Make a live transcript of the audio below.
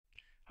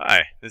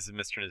Hi, this is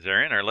Mr.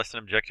 Nazarian. Our lesson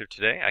objective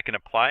today: I can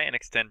apply and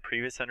extend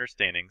previous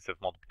understandings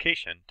of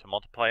multiplication to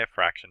multiply a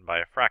fraction by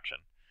a fraction.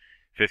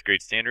 5th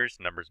grade standards,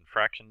 numbers and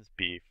fractions,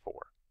 B4.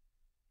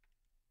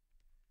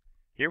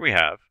 Here we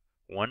have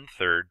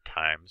 1/3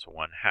 times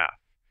 1/2.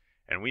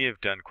 And we have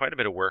done quite a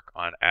bit of work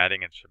on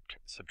adding and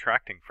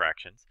subtracting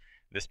fractions.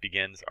 This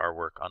begins our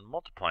work on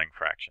multiplying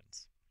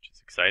fractions, which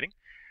is exciting.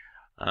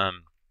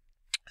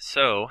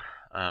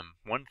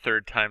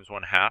 1/3 times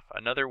 1/2,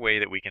 another way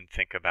that we can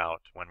think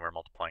about when we're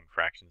multiplying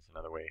fractions,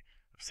 another way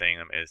of saying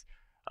them is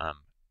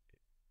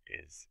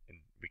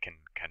we can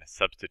kind of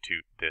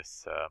substitute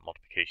this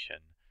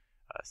multiplication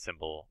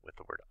symbol with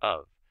the word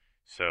of.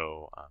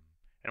 So,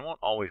 and it won't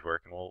always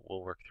work, and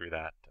we'll work through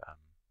that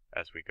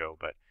as we go,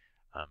 but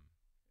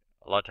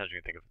a lot of times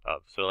we can think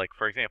of. So like,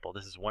 for example,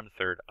 this is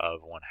 1/3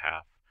 of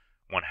 1/2,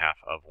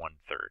 1/2 of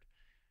 1/3.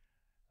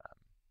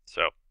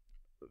 So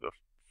the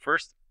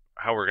first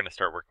how we're going to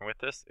start working with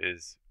this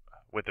is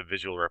with a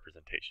visual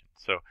representation.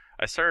 So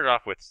I started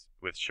off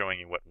with showing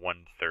you what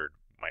 1/3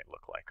 might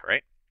look like,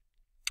 right?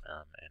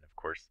 And of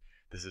course,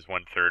 this is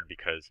 1/3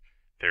 because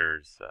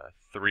there's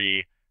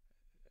 3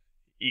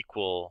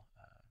 equal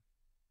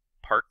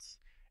parts,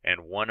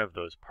 and one of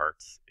those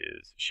parts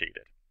is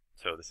shaded.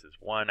 So this is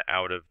 1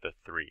 out of the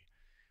 3,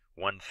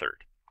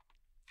 1/3.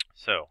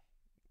 So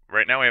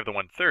right now we have the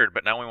 1/3,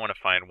 but now we want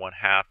to find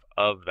 1/2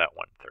 of that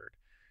 1/3.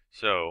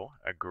 So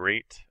a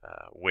great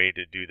way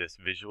to do this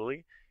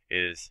visually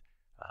is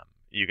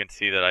you can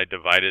see that I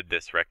divided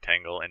this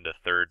rectangle into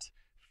thirds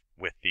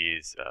with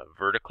these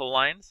vertical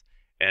lines.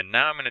 And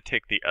now I'm going to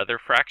take the other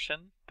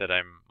fraction that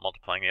I'm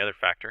multiplying, the other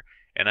factor,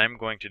 and I'm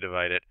going to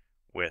divide it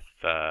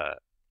with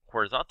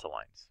horizontal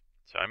lines.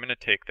 So I'm going to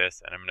take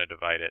this and I'm going to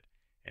divide it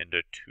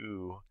into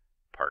 2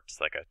 parts,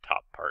 like a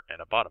top part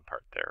and a bottom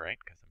part there, right?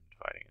 Because I'm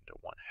dividing into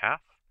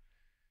 1/2.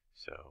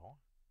 So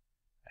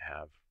I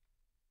have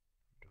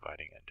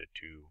dividing into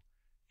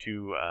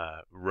two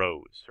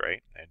rows,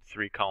 right? I had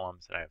 3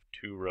 columns and I have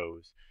 2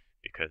 rows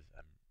because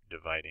I'm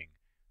dividing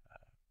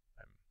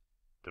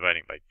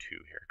by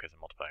 2 here because I'm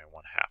multiplying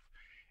 1/2.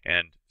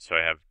 And so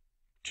I have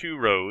 2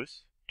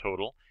 rows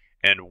total,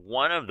 and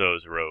one of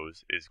those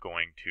rows is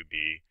going to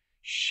be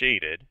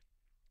shaded.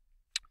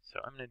 So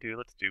I'm going to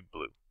let's do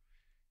blue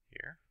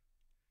here.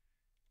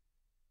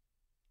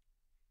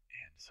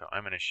 And so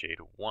I'm going to shade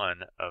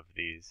one of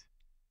these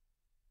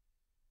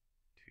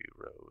 2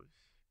 rows.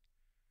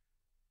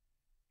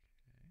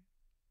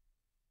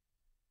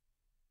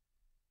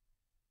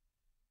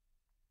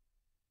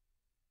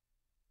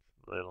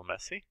 A little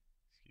messy,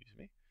 excuse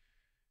me,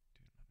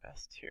 doing my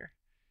best here.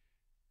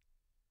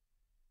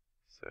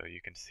 So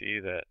you can see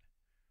that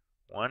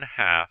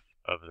 1/2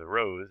 of the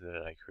rows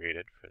that I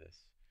created for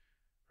this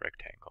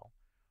rectangle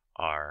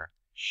are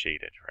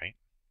shaded, right?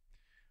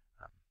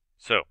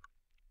 So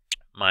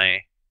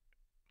my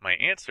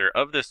answer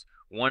of this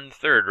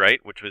 1/3,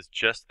 right, which was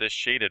just this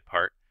shaded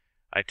part,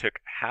 I took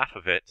half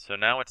of it. So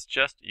now it's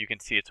just, you can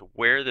see it's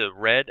where the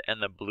red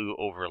and the blue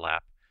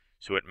overlap.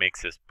 So it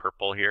makes this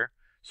purple here.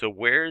 So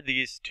where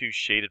these 2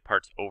 shaded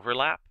parts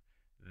overlap,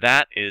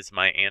 that is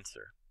my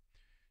answer.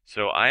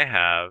 So I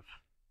have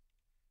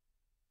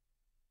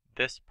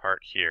this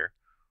part here,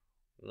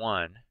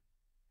 1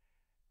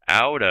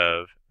 out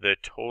of the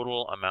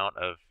total amount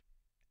of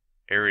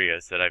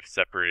areas that I've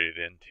separated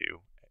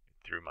into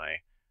through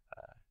my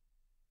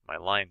my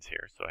lines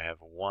here. So I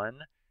have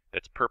 1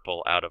 that's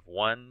purple out of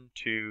 1,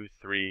 2,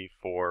 3,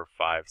 4,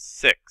 5,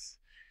 6.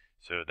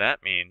 So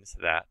that means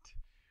that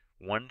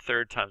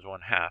 1/3 times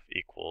 1/2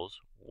 equals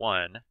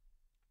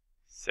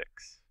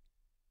 1/6.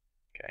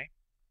 Okay,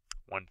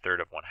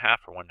 1/3 of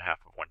 1/2 or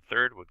 1/2 of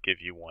 1/3 would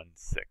give you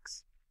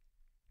 1/6.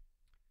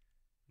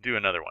 Do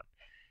another one.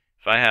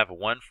 If I have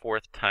 1/4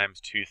 times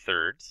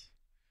 2/3,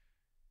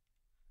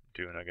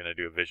 I'm going to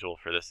do a visual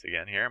for this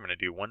again here. I'm going to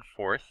do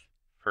 1/4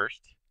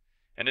 first.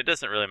 And it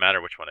doesn't really matter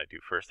which one I do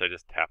first. I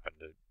just happen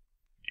to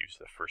use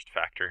the first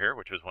factor here,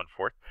 which was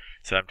 1/4.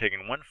 So I'm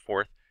taking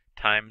 1/4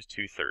 times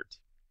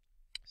 2/3.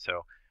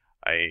 So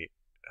I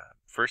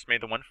first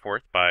made the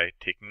 1/4 by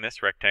taking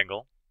this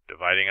rectangle,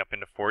 dividing up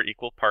into 4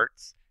 equal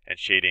parts, and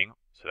shading.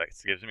 So that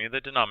gives me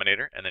the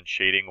denominator, and then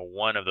shading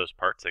one of those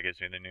parts. That gives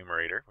me the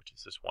numerator, which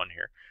is this 1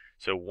 here.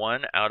 So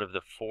 1 out of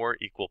the 4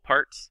 equal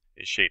parts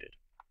is shaded.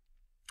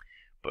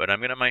 But I'm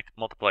going to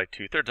multiply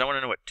 2/3. I want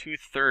to know what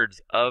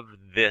 2/3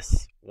 of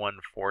this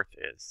 1/4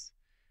 is.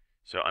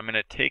 So I'm going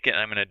to take it and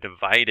I'm going to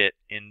divide it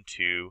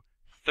into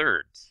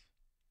thirds.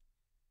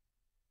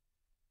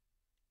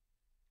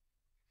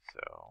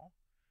 So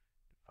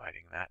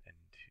dividing that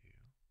into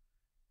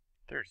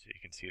thirds. So you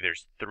can see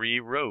there's 3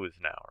 rows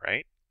now,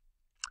 right?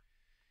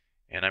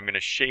 And I'm going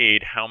to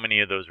shade how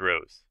many of those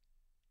rows?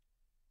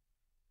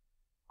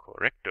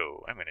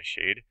 Correcto. I'm going to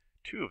shade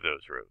 2 of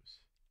those rows.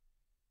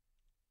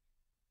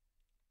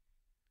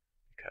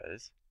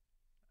 Because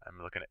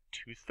I'm looking at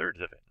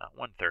 2/3 of it, not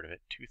 1/3 of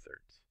it,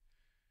 2/3.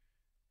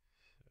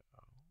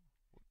 So,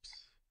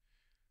 whoops.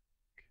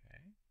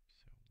 Okay,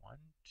 so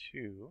 1,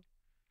 2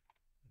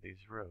 of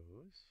these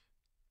rows.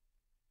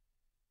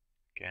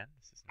 Again,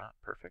 this is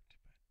not perfect,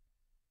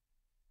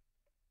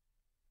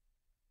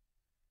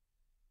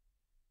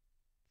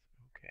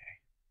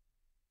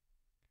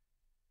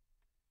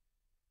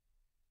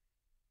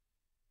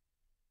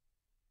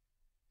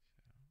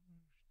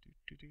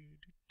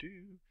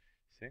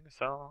 Sing a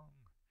song.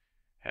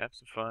 Have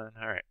some fun.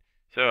 All right.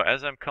 So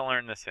as I'm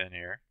coloring this in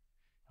here,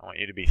 I want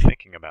you to be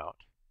thinking about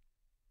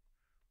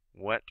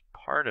what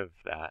part of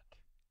that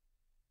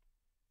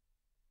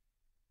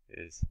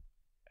has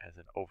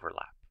an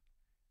overlap.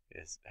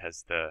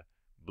 Has the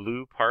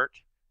blue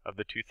part of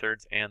the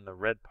 2/3 and the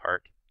red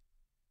part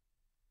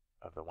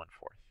of the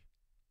 1/4.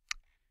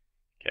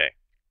 Okay.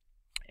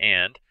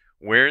 And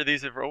where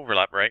these have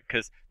overlap, right?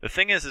 Because the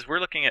thing is we're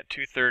looking at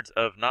 2/3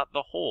 of not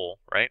the whole,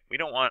 right? We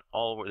don't want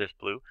all of this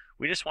blue.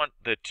 We just want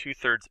the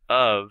 2/3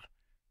 of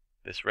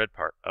this red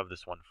part of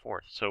this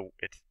 1/4. So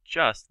it's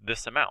just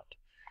this amount.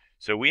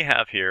 So we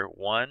have here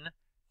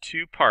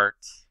 2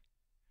 parts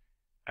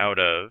out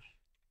of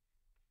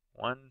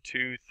 1,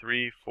 2,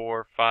 3,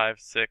 4, 5,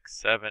 6,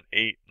 7,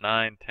 8,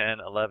 9, 10,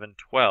 11,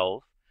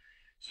 12.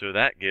 So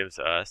that gives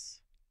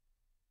us,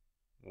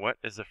 what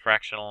is a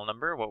fractional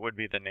number? What would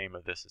be the name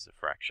of this as a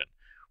fraction?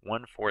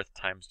 1/4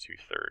 times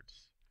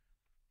 2/3.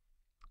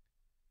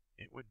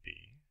 It would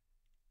be,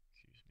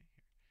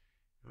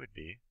 it would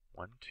be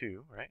 1,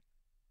 2, right?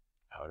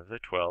 Out of the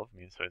 12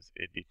 means so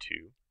it'd be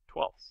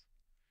 2/12.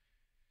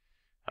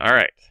 All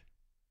right.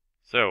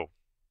 So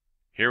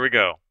here we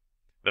go.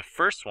 The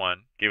first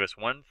one gave us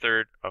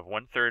 1/3 of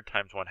 1/3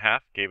 times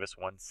 1/2 gave us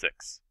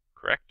 1/6,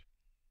 correct?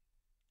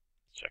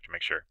 Let's check to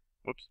make sure.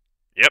 Whoops.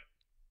 Yep.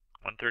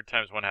 1/3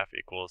 times 1/2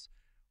 equals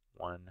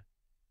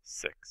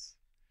 1/6.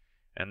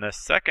 And the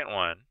second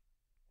one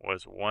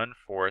was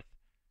 1/4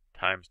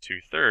 times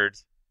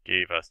 2/3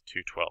 gave us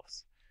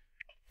 2/12.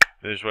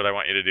 This is what I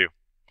want you to do.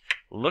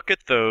 Look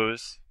at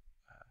those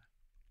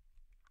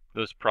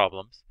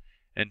problems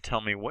and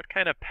tell me what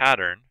kind of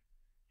pattern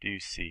do you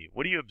see?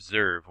 What do you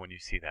observe when you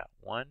see that?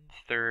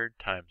 1/3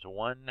 times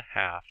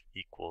 1/2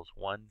 equals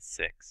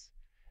 1/6.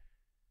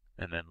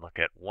 And then look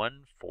at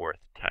 1/4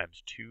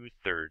 times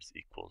 2/3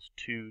 equals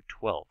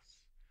 2/12.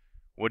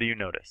 What do you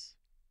notice?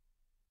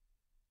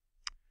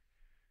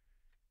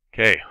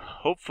 Okay,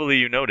 hopefully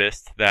you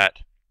noticed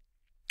that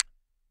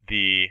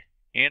the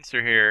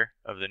answer here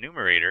of the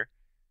numerator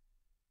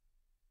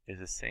is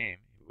the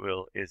same.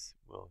 Is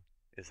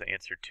the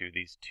answer to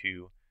these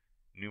two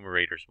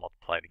numerators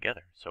multiplied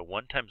together. So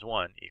 1 times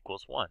 1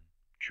 equals 1.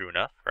 True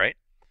enough, right?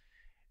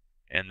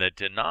 And the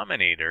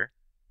denominator,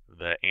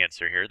 the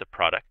answer here, the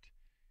product,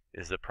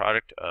 is the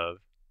product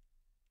of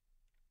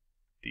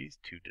these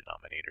two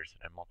denominators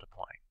that I'm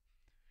multiplying.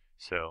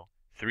 So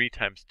 3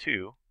 times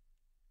 2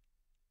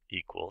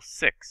 equals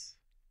 6.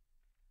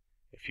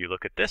 If you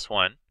look at this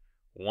one,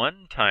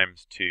 1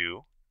 times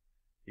 2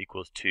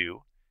 equals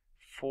 2.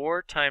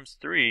 4 times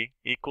 3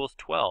 equals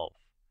 12.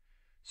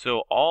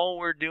 So all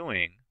we're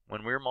doing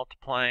when we're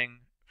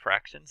multiplying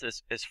fractions,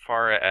 as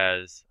far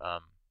as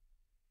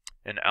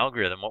an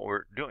algorithm, what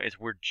we're doing is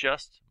we're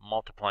just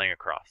multiplying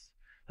across.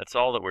 That's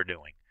all that we're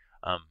doing.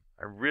 I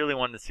really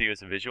wanted to see you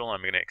as a visual.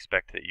 I'm going to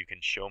expect that you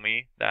can show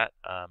me that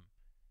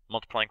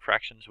multiplying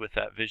fractions with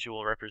that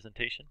visual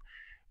representation.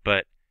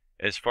 But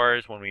as far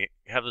as when we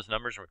have those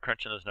numbers and we're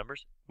crunching those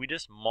numbers, we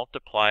just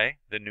multiply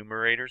the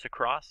numerators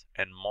across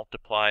and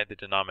multiply the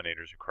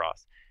denominators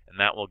across. And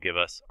that will give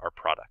us our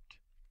product.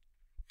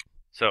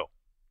 So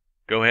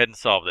go ahead and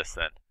solve this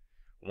then.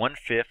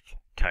 1/5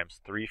 times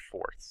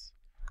 3/4.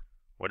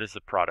 What is the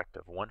product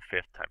of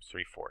 1/5 times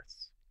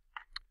 3/4?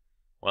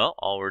 Well,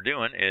 all we're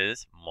doing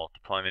is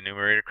multiplying the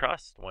numerator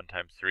across. 1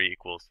 times 3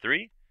 equals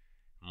 3.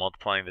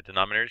 Multiplying the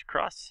denominators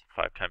across.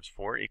 5 times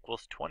 4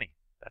 equals 20.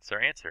 That's our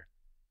answer.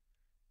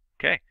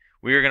 Okay,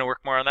 we are going to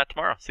work more on that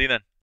tomorrow. See you then.